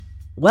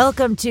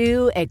Welcome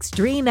to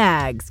Extreme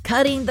Ag's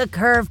Cutting the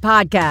Curve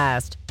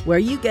podcast, where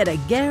you get a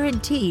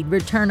guaranteed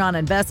return on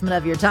investment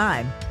of your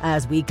time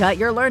as we cut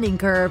your learning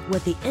curve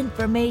with the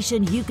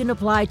information you can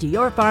apply to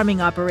your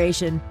farming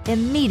operation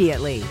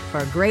immediately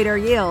for greater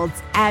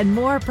yields and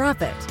more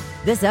profit.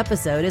 This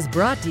episode is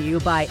brought to you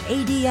by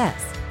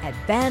ADS,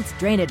 Advanced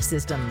Drainage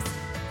Systems.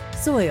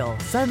 Soil,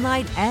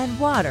 sunlight, and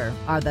water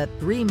are the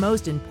three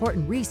most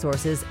important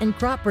resources in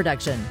crop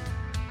production.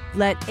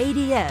 Let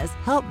ADS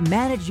help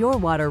manage your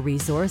water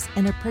resource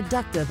in a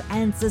productive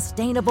and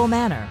sustainable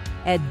manner.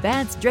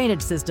 Advanced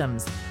Drainage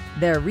Systems.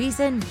 Their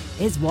reason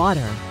is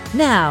water.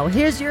 Now,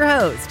 here's your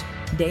host,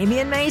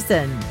 Damian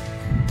Mason.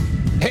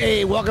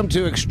 Hey, welcome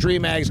to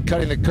Extreme Ag's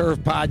Cutting the Curve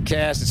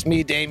podcast. It's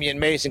me, Damian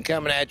Mason,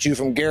 coming at you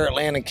from Garrett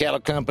Land and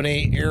Cattle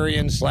Company,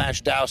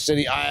 Arion/Dow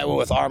City, Iowa,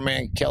 with our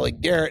man, Kelly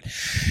Garrett.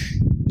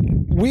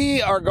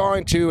 We are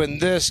going to, in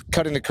this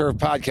Cutting the Curve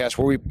podcast,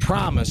 where we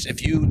promise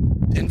if you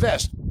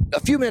invest a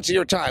few minutes of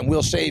your time,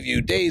 we'll save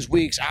you days,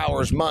 weeks,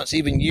 hours, months,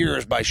 even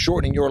years by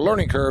shortening your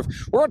learning curve.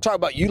 We're going to talk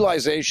about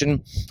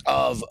utilization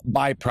of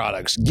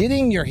byproducts,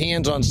 getting your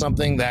hands on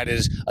something that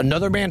is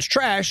another man's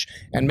trash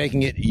and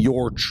making it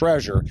your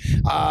treasure.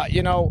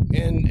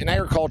 In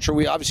agriculture,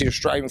 we obviously are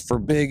striving for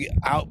big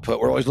output.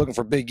 We're always looking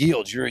for big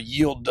yields. You're a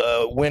yield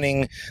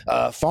winning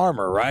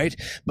farmer, right?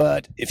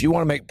 But if you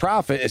want to make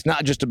profit, it's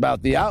not just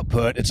about the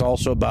output. It's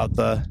also about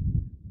the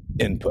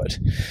input.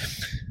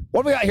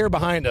 What do we got here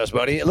behind us,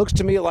 buddy? It looks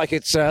to me like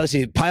it's,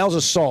 piles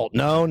of salt.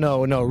 No,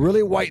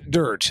 really white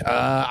dirt.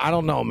 I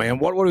don't know, man.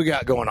 What do we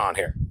got going on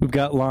here? We've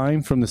got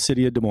lime from the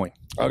city of Des Moines.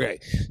 Okay,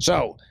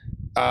 so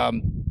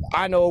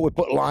I know we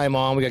put lime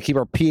on. We got to keep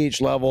our pH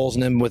levels,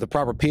 and then with the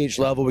proper pH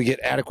level, we get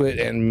adequate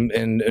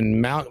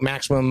and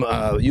maximum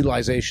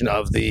utilization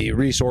of the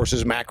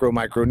resources, macro,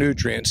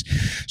 micronutrients.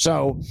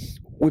 So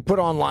we put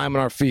on lime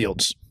in our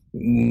fields.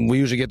 We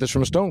usually get this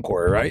from a stone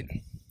quarry, right?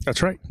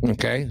 That's right.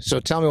 Okay, so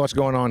tell me what's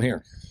going on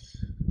here.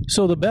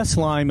 So the best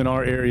lime in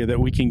our area that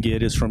we can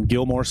get is from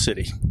Gilmore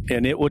City,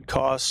 and it would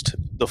cost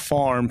the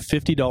farm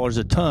 $50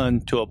 a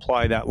ton to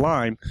apply that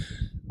lime.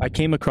 I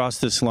came across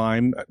this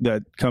lime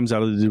that comes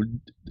out of the...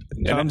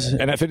 And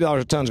that $50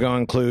 a ton is going to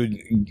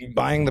include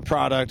buying the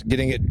product,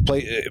 getting it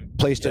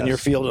placed in your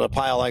field in a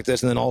pile like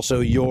this, and then also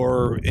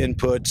your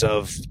inputs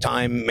of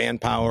time,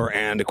 manpower,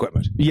 and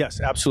equipment. Yes,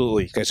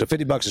 absolutely. Okay, so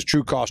 $50 is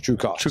true cost. True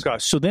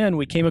cost. So then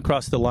we came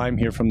across the lime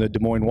here from the Des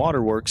Moines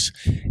Waterworks,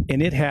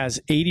 and it has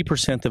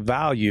 80% the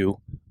value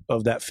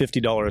of that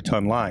 $50 a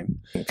ton lime.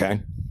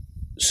 Okay.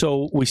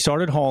 So we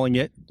started hauling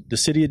it. The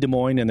city of Des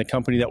Moines and the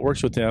company that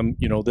works with them,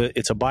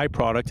 it's a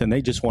byproduct, and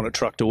they just want it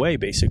trucked away,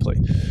 basically.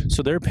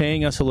 So they're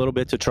paying us a little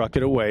bit to truck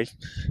it away.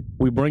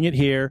 We bring it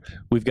here.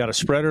 We've got a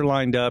spreader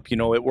lined up.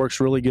 It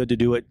works really good to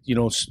do it.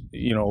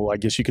 I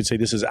guess you could say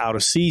this is out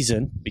of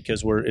season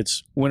because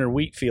it's winter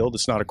wheat field.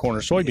 It's not a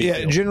corner soybean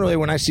field. Generally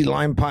when I see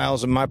lime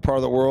piles in my part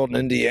of the world in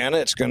Indiana,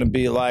 it's going to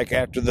be like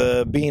after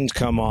the beans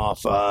come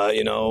off,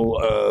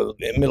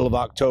 middle of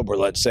October,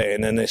 let's say,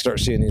 and then they start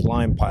seeing these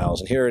lime piles.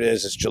 And here it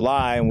is. It's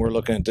July, and we're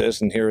looking at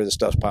this, and here the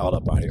stuff's piled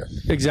up out here.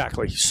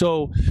 Exactly.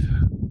 So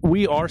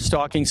we are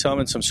stocking some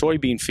in some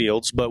soybean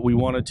fields, but we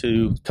wanted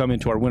to come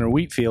into our winter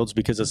wheat fields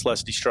because it's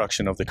less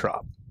destruction of the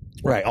crop.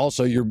 Right.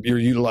 Also, you're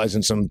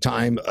utilizing some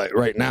time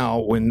right now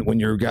when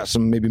you've got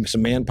maybe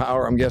some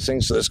manpower, I'm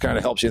guessing. So this kind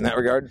of helps you in that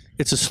regard.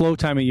 It's a slow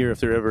time of year if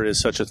there ever is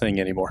such a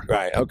thing anymore.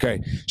 Right.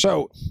 Okay.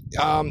 So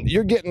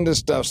you're getting this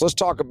stuff. So let's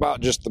talk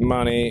about just the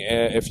money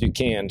if you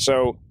can.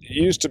 So it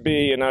used to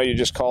be, you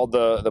just called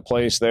the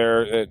place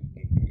there at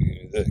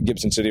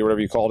Gibson City, or whatever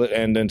you called it,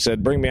 and then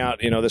said, bring me out,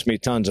 this many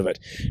tons of it.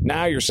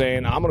 Now you're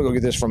saying, I'm going to go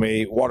get this from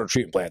a water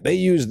treatment plant. They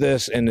use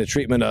this in the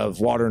treatment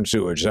of water and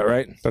sewage. Is that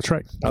right? That's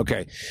right.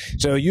 Okay.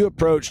 So you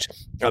approached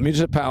a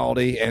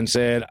municipality and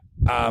said,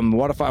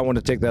 what if I want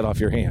to take that off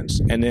your hands?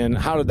 And then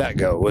how did that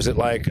go? Was it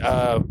like,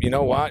 you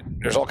know what?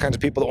 There's all kinds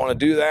of people that want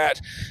to do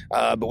that,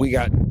 but we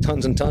got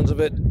tons and tons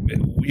of it.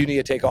 You need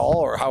to take all,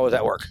 or how does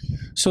that work?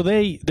 So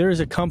there is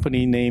a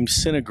company named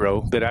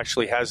Synagro that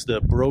actually has the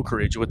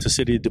brokerage with the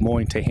city of Des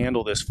Moines to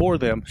handle this for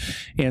them.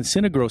 And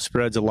Synagro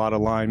spreads a lot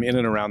of lime in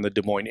and around the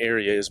Des Moines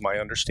area, is my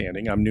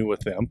understanding. I'm new with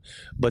them.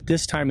 But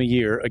this time of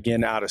year,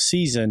 again, out of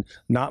season,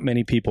 not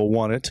many people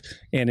want it,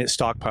 and it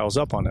stockpiles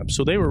up on them.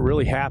 So they were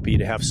really happy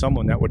to have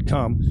someone that would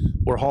come.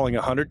 We're hauling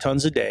 100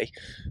 tons a day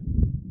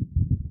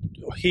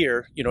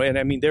here, and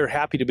I mean, they're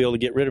happy to be able to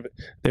get rid of it.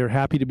 They're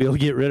happy to be able to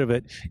get rid of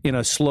it in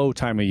a slow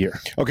time of year.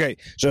 Okay.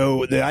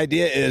 So the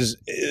idea is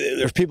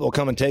there's people who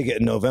come and take it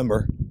in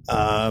November,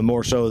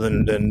 more so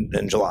than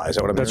July. Is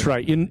that what I'm That's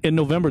right. In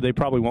November, they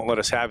probably won't let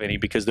us have any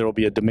because there will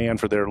be a demand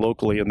for there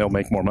locally and they'll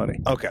make more money.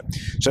 Okay.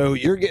 So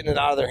you're getting it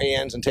out of their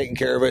hands and taking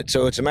care of it.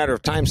 So it's a matter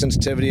of time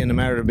sensitivity and a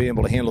matter of being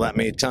able to handle that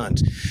many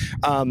tons.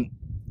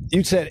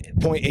 you said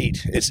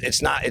 0.8.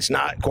 It's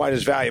not quite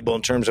as valuable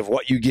in terms of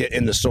what you get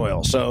in the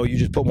soil. So you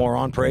just put more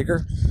on per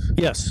acre?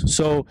 Yes.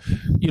 So,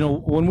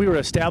 when we were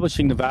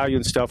establishing the value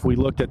and stuff, we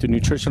looked at the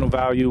nutritional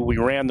value. We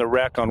ran the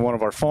rec on one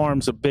of our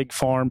farms, a big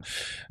farm.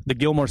 The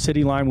Gilmore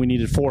City lime, we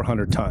needed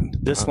 400 ton.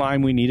 This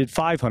lime, we needed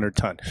 500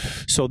 ton.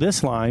 So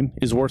this lime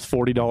is worth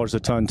 $40 a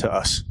ton to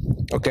us.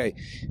 Okay.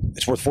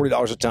 It's worth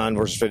 $40 a ton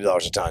versus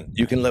 $50 a ton.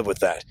 You can live with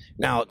that.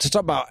 Now, let's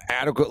talk about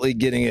adequately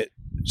getting it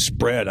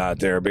spread out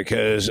there,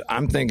 because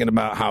I'm thinking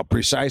about how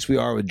precise we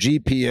are with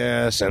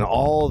GPS and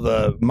all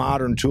the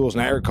modern tools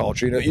in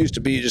agriculture. It used to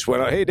be you just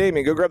went out, hey,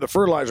 Damien, go grab the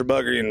fertilizer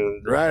bugger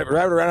and drive it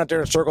around out there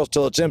in circles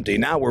till it's empty.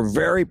 Now we're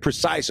very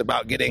precise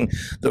about getting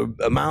the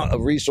amount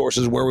of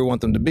resources where we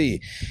want them to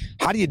be.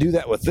 How do you do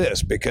that with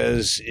this?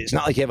 Because it's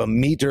not like you have a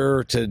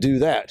meter to do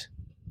that.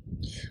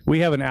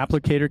 We have an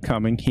applicator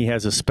coming. He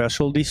has a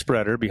specialty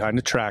spreader behind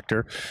the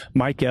tractor.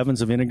 Mike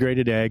Evans of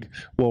Integrated Ag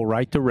will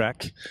write the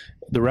rec.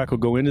 The rec will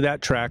go into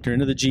that tractor,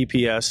 into the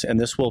GPS, and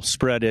this will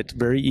spread it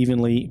very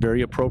evenly,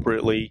 very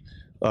appropriately,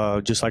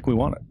 just like we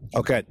want it.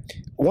 Okay.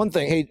 One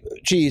thing, hey,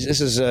 geez, this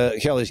is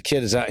Kelly's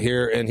kid is out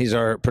here, and he's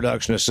our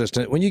production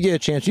assistant. When you get a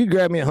chance, you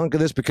grab me a hunk of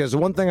this, because the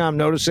one thing I'm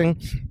noticing,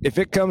 if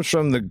it comes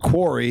from the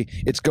quarry,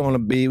 it's going to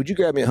be, would you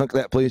grab me a hunk of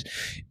that, please?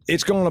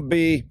 It's going to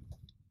be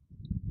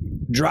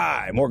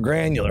dry, more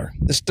granular.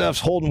 This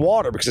stuff's holding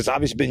water because it's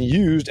obviously been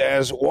used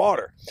as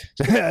water,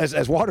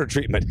 as water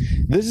treatment.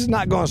 This is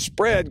not going to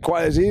spread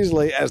quite as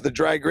easily as the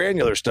dry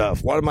granular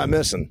stuff. What am I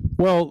missing?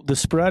 Well, the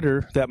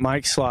spreader that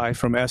Mike Sly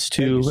from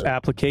S2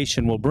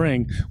 application will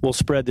bring will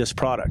spread this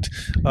product.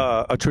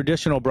 A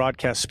traditional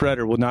broadcast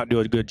spreader will not do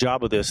a good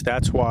job of this.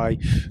 That's why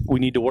we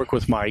need to work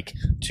with Mike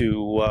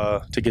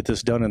to get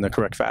this done in the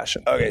correct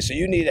fashion. Okay, so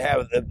you need to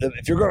have,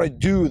 if you're going to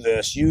do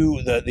this,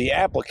 the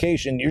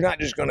application, you're not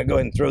just going to go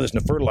ahead and throw this in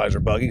a fertilizer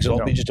buggy, because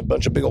it'll be just a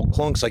bunch of big old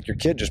clunks like your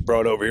kid just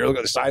brought over here. Look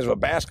at the size of a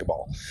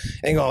basketball.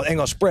 Ain't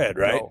gonna spread,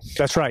 right? No,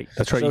 that's right.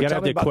 That's right. So you got to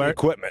have the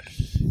equipment.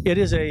 It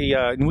is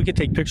and we can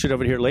take pictures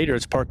of it here later.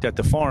 It's parked at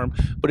the farm,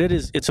 but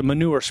it's a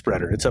manure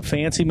spreader. It's a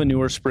fancy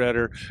manure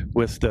spreader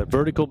with the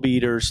vertical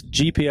beaters,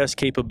 GPS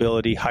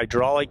capability,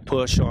 hydraulic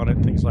push on it,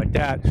 things like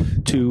that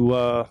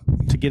to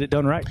get it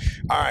done right.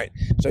 All right.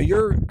 So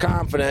you're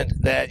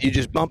confident that you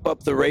just bump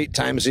up the rate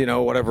times,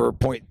 whatever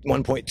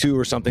 1.2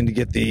 or something to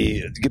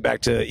get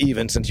back to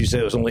even, since you said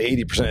it was only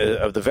 80%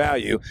 of the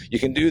value. You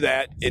can do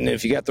that, and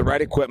if you got the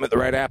right equipment, the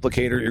right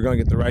applicator, you're going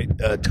to get the right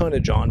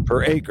tonnage on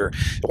per acre.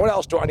 What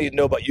else do I need to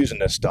know about using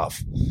this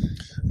stuff?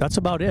 That's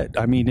about it.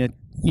 I mean,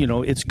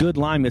 it's good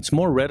lime. It's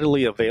more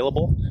readily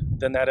available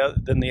than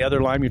the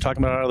other lime you're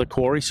talking about out of the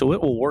quarry, so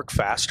it will work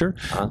faster,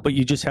 but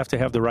you just have to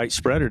have the right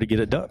spreader to get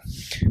it done.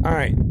 All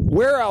right.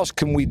 Where else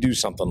can we do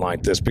something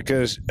like this?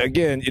 Because,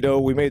 again,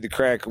 we made the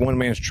crack, one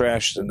man's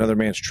trash is another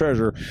man's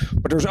treasure,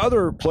 but there's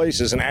other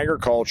places in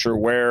agriculture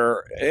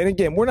where, and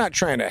again, we're not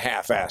trying to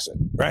half-ass it,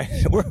 right?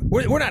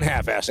 We're not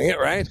half-assing it,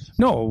 right?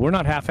 No, we're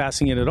not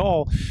half-assing it at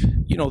all.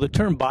 The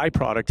term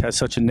byproduct has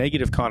such a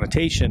negative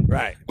connotation.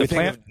 Right. We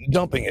think of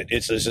dumping it.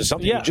 It's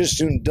something you just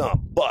soon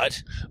dump.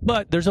 But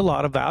there's a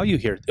lot of value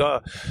here.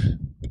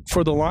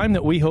 For the lime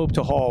that we hope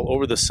to haul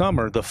over the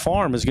summer, the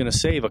farm is going to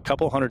save a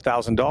couple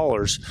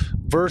 $100,000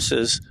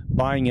 versus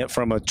buying it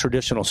from a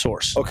traditional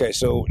source. Okay,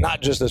 so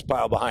not just this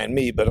pile behind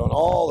me, but on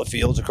all the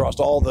fields across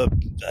all the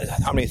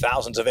how many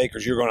thousands of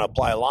acres you're going to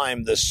apply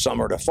lime this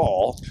summer to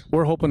fall?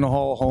 We're hoping to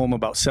haul home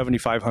about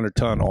 7,500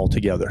 ton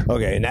altogether.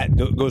 Okay, and that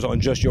goes on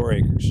just your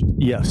acres?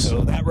 Yes.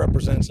 So that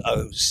represents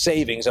a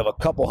savings of a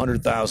couple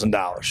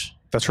 $100,000.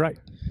 That's right.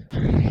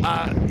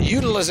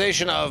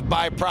 Utilization of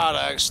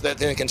byproducts that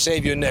then can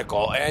save you a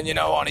nickel. And,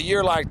 on a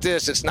year like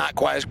this, it's not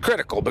quite as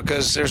critical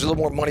because there's a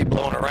little more money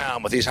blowing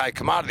around with these high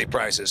commodity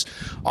prices.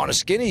 On a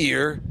skinny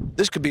year,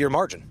 this could be your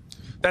margin.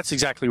 That's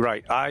exactly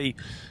right.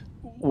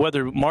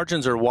 Whether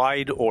margins are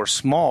wide or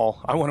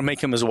small, I want to make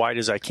them as wide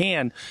as I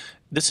can.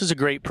 This is a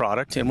great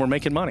product, and we're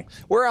making money.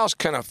 Where else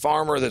can a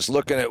farmer that's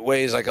looking at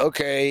ways like,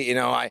 okay,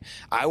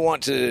 I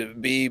want to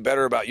be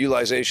better about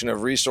utilization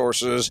of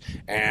resources,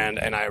 and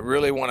I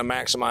really want to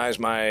maximize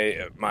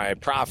my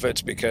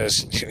profits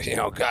because,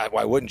 God,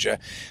 why wouldn't you?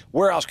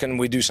 Where else can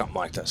we do something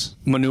like this?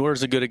 Manure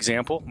is a good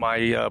example.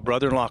 My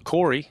brother-in-law,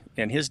 Corey,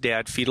 and his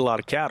dad feed a lot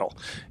of cattle,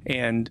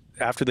 and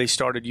after they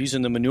started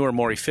using the manure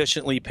more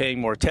efficiently, paying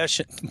more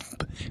attention,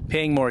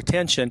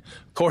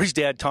 Corey's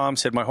dad, Tom,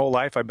 said, my whole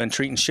life I've been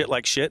treating shit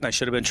like shit, and I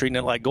should have been treating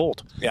it like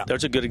gold. Yeah.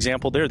 There's a good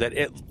example there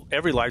that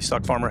every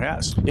livestock farmer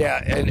has.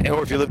 Yeah,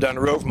 or if you live down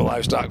the road from a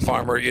livestock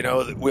farmer,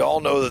 we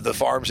all know that the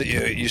farms that you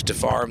used to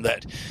farm,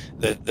 that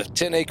the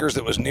 10 acres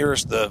that was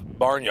nearest the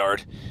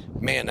barnyard,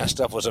 man, that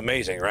stuff was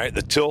amazing, right?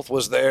 The tilth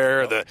was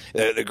there,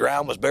 the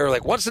ground was bare.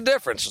 Like, what's the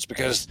difference? It's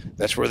because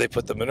that's where they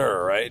put the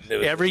manure, right?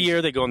 Every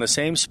year they go in the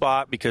same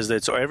spot because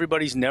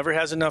everybody's never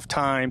has enough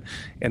time,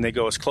 and they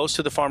go as close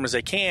to the farm as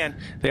they can.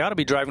 They ought to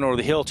be driving over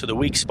the hill to the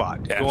weak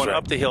spot, going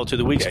up the hill to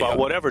the weak spot,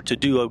 whatever, to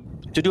do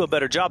to do a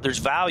better job. There's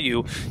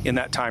value in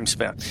that time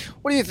spent.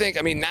 What do you think?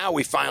 I mean, now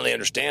we finally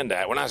understand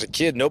that. When I was a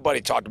kid,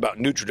 nobody talked about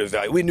nutritive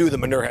value. We knew the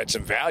manure had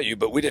some value,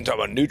 but we didn't talk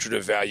about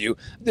nutritive value.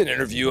 I did an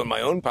interview on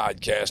my own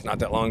podcast not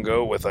that long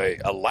ago with a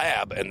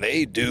lab, and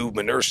they do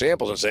manure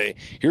samples and say,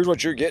 here's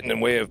what you're getting in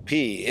way of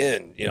P,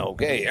 N,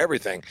 okay,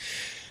 everything.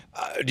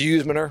 Do you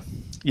use manure?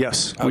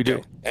 Yes, we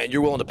do. And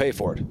you're willing to pay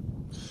for it?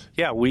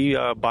 Yeah, we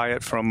buy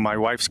it from my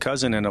wife's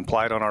cousin and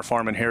apply it on our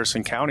farm in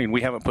Harrison County, and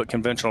we haven't put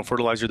conventional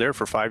fertilizer there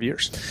for 5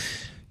 years.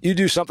 You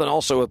do something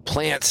also with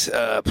plant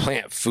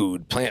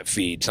food, plant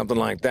feed, something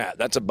like that.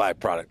 That's a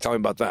byproduct. Tell me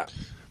about that.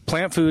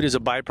 Plant food is a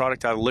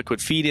byproduct out of the liquid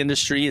feed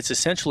industry. It's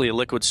essentially a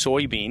liquid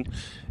soybean,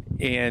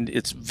 and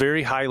it's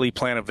very highly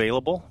plant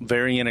available,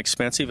 very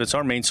inexpensive. It's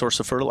our main source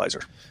of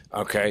fertilizer.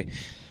 Okay.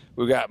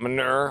 We've got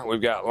manure,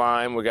 we've got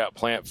lime, we've got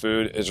plant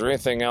food. Is there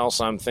anything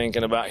else I'm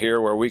thinking about here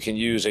where we can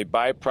use a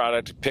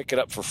byproduct, pick it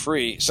up for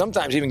free,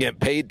 sometimes even get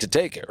paid to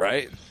take it,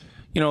 right?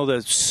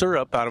 The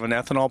syrup out of an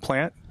ethanol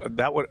plant,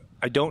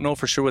 I don't know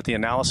for sure what the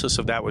analysis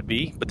of that would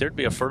be, but there'd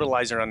be a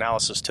fertilizer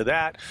analysis to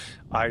that.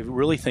 I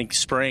really think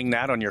spraying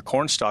that on your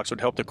corn stalks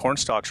would help the corn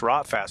stalks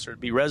rot faster.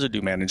 It'd be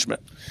residue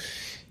management.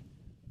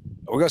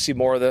 We're going to see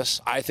more of this.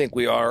 I think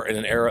we are in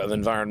an era of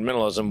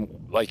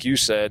environmentalism. Like you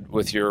said,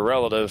 with your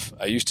relative,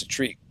 I used to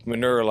treat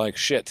manure like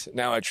shit.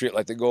 Now I treat it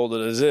like the gold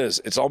that it is.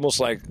 It's almost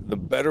like the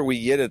better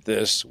we get at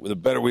this, the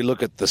better we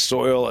look at the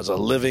soil as a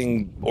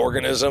living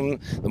organism,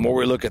 the more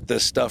we look at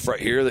this stuff right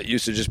here that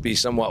used to just be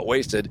somewhat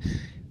wasted.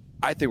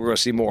 I think we're going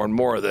to see more and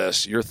more of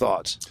this. Your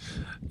thoughts?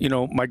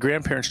 My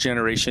grandparents'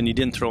 generation, you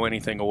didn't throw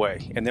anything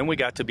away. And then we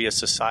got to be a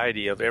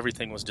society of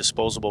everything was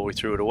disposable, we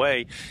threw it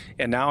away.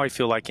 And now I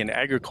feel like in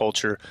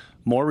agriculture,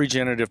 more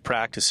regenerative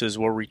practices,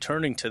 we're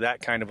returning to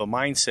that kind of a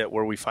mindset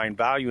where we find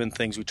value in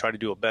things, we try to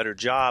do a better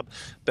job,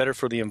 better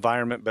for the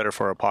environment, better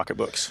for our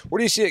pocketbooks. Where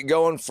do you see it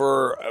going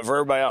for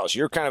everybody else?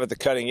 You're kind of at the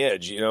cutting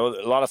edge. A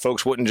lot of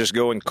folks wouldn't just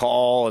go and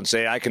call and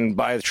say, I can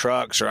buy the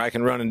trucks or I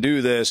can run and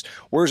do this.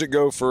 Where does it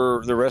go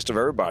for the rest of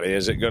everybody?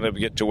 Is it going to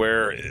get to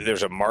where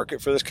there's a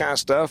market for this kind of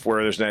stuff,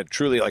 where there's not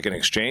truly like an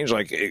exchange,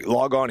 like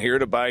log on here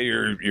to buy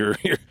your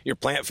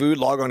plant food,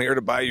 log on here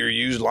to buy your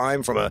used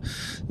lime from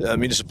a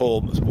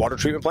municipal water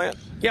treatment plant?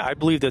 Yeah, I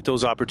believe that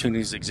those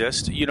opportunities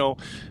exist.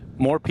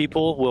 More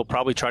people will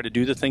probably try to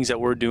do the things that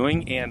we're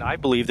doing, and I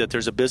believe that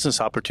there's a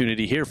business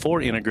opportunity here for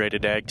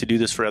integrated ag to do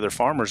this for other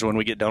farmers when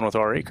we get done with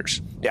our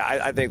acres. Yeah,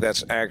 I think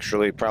that's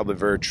actually probably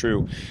very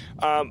true.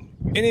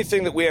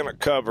 Anything that we haven't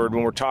covered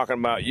when we're talking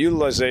about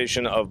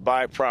utilization of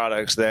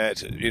byproducts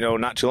that,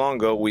 not too long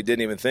ago we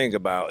didn't even think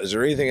about? Is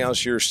there anything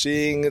else you're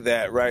seeing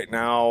that right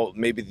now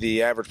maybe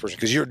the average person,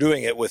 because you're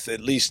doing it with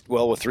at least,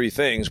 with three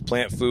things,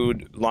 plant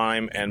food,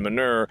 lime, and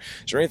manure.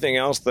 Is there anything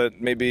else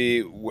that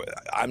maybe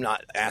I'm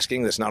not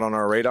asking that's not on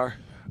our radar?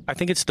 I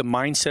think it's the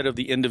mindset of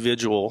the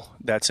individual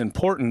that's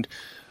important.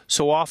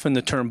 So often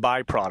the term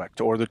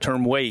byproduct or the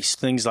term waste,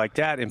 things like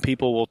that, and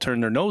people will turn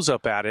their nose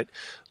up at it.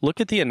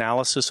 Look at the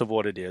analysis of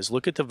what it is.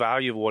 Look at the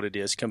value of what it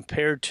is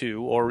compared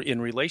to or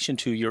in relation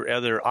to your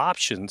other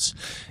options,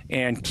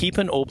 and keep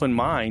an open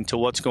mind to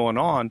what's going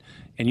on,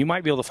 and you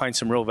might be able to find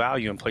some real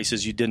value in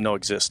places you didn't know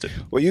existed.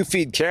 Well, you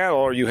feed cattle,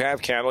 or you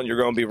have cattle, and you're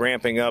going to be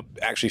ramping up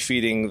actually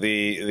feeding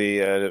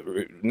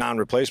the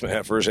non-replacement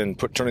heifers and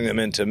turning them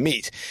into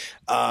meat.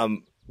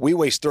 We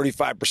waste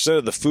 35%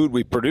 of the food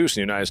we produce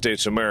in the United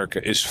States of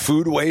America. Is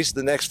food waste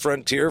the next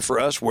frontier for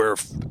us, where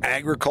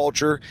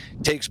agriculture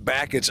takes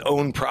back its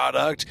own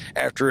product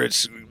after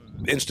its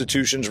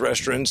institutions,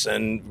 restaurants,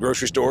 and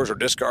grocery stores are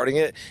discarding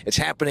it? It's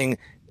happening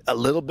a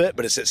little bit,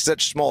 but it's at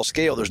such small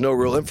scale, there's no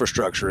real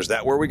infrastructure. Is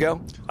that where we go?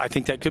 I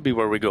think that could be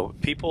where we go.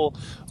 People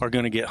are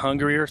going to get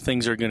hungrier.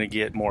 Things are going to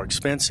get more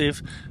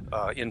expensive,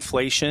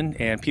 inflation,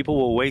 and people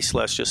will waste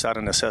less just out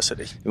of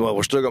necessity. Well,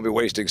 we're still going to be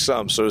wasting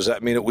some. So does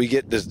that mean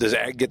that does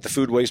ag get the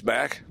food waste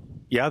back?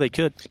 Yeah, they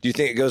could. Do you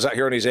think it goes out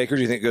here on these acres, or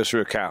do you think it goes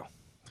through a cow?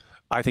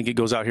 I think it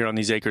goes out here on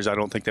these acres. I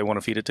don't think they want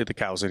to feed it to the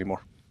cows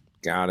anymore.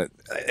 Got it.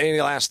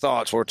 Any last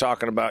thoughts? We're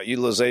talking about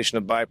utilization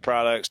of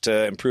byproducts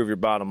to improve your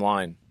bottom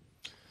line.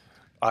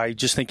 I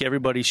just think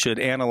everybody should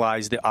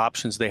analyze the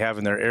options they have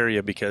in their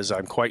area, because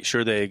I'm quite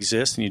sure they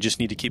exist, and you just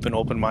need to keep an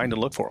open mind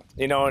and look for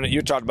them. And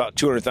you talked about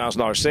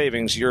 $200,000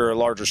 savings. You're a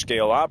larger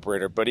scale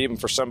operator, but even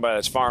for somebody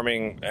that's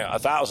farming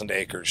 1,000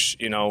 acres,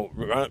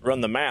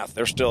 run the math.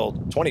 There's still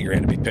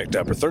 $20,000 to be picked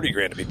up or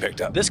 $30,000 to be picked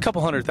up. This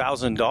couple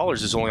 $100,000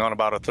 is only on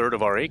about a third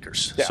of our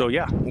acres. Yeah. So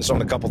yeah, it's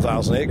on a couple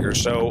thousand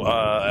acres. So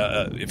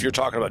if you're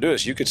talking about doing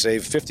this, you could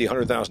save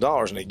 $50,000,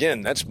 $100,000, and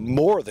again, that's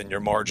more than your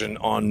margin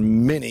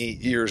on many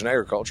years in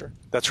agriculture.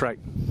 That's right.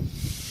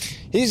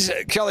 He's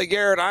Kelly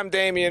Garrett. I'm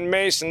Damian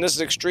Mason. This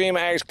is Extreme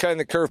Ag's Cutting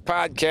the Curve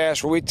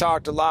podcast, where we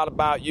talked a lot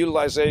about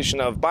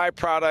utilization of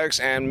byproducts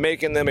and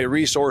making them a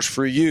resource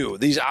for you.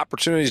 These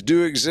opportunities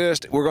do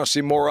exist. We're going to see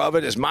more of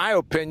it, is my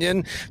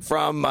opinion,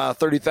 from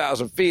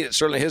 30,000 feet. It's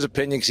certainly his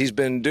opinion because he's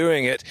been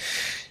doing it.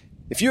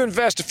 If you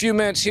invest a few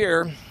minutes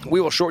here, we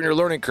will shorten your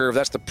learning curve.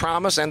 That's the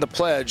promise and the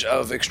pledge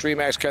of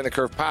Extreme Ag's Cutting the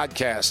Curve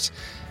podcast.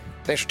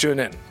 Thanks for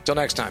tuning in. Till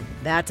next time.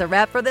 That's a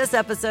wrap for this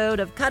episode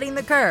of Cutting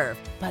the Curve,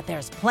 but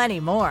there's plenty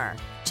more.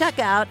 Check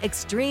out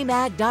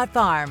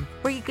extremeag.farm,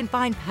 where you can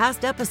find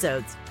past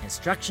episodes,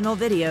 instructional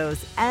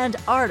videos, and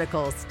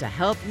articles to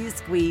help you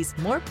squeeze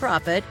more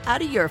profit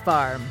out of your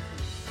farm.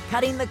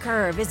 Cutting the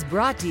Curve is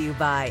brought to you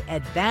by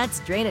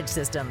Advanced Drainage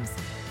Systems,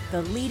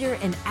 the leader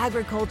in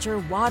agriculture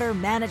water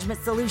management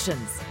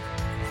solutions.